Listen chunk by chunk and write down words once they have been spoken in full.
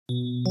I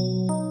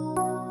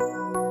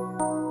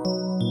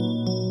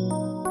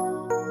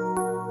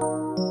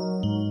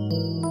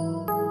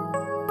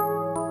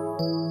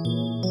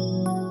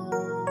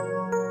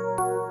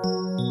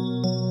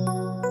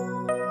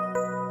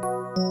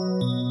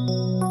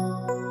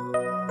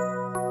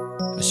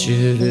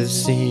should have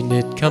seen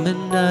it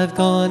coming. I've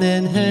gone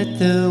and hurt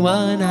the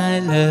one I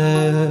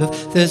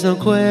love. There's no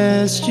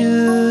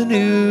question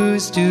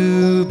who's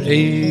to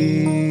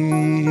blame.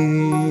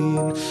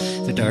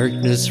 The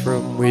darkness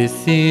from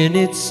within,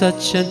 it's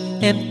such an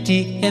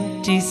empty,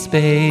 empty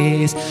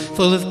space,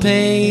 full of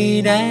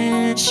pain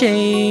and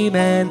shame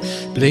and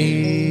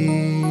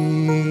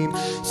blame.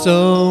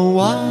 So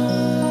why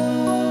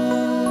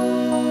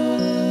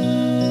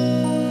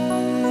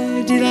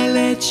did I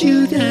let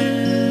you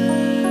down?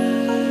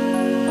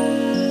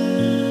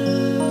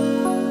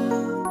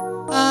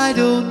 I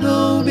don't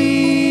know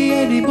me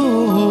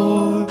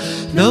anymore,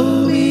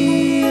 know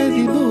me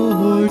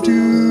anymore,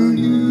 do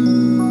you?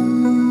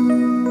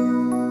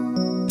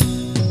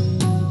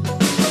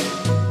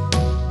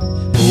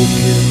 Hope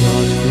you're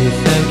not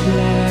without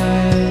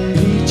light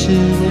each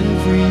and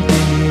every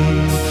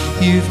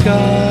day. You've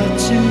got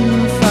to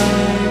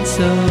find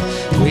some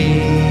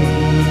way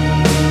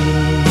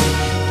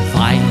to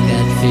find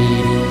that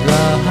fading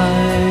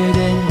light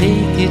and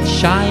make it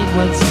shine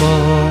once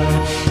more.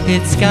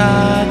 It's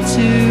got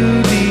to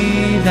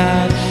be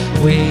that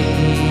way.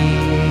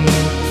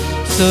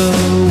 So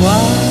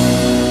why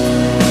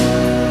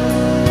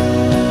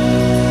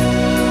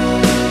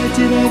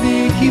did I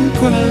make you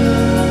cry?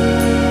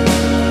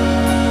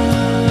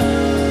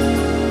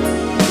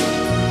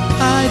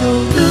 I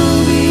don't know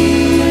me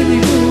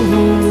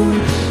anymore,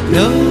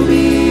 know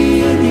me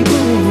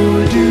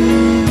anymore, do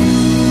you?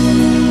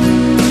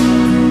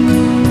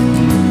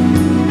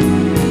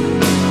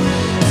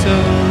 So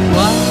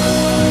why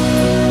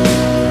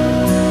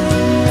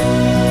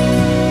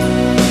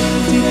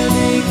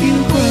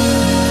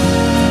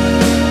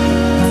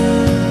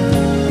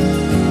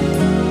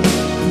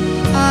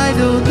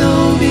don't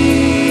know me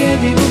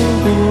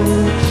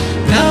anymore,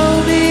 know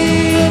me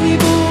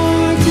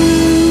anymore, do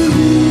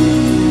you?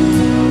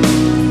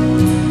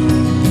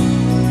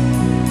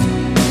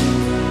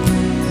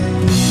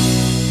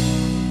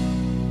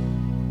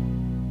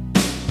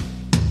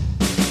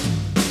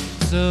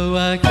 So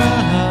I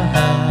cried.